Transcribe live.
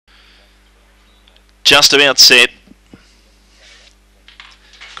just about set.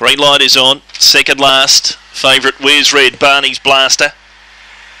 Green light is on. Second last. Favourite Where's Red, Barney's Blaster.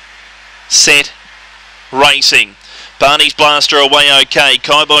 Set. Racing. Barney's Blaster away okay.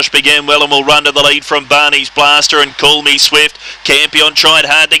 Kibosh began well and will run to the lead from Barney's Blaster and Call Me Swift. Campion tried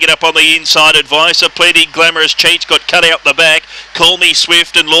hard to get up on the inside. Advice of Plenty. Glamorous Cheats got cut out the back. Call Me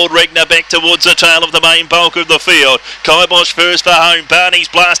Swift and Lord Regner back towards the tail of the main bulk of the field. Kibosh first for home. Barney's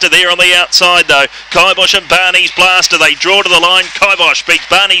Blaster there on the outside though. Kibosh and Barney's Blaster, they draw to the line. Kibosh beats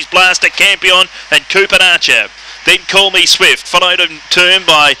Barney's Blaster, Campion and Cooper Archer. Then Call Me Swift, followed in turn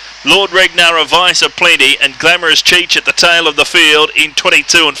by Lord Regnar, Advice of Plenty and Glamorous Cheech at the tail of the field in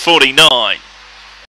 22 and 49.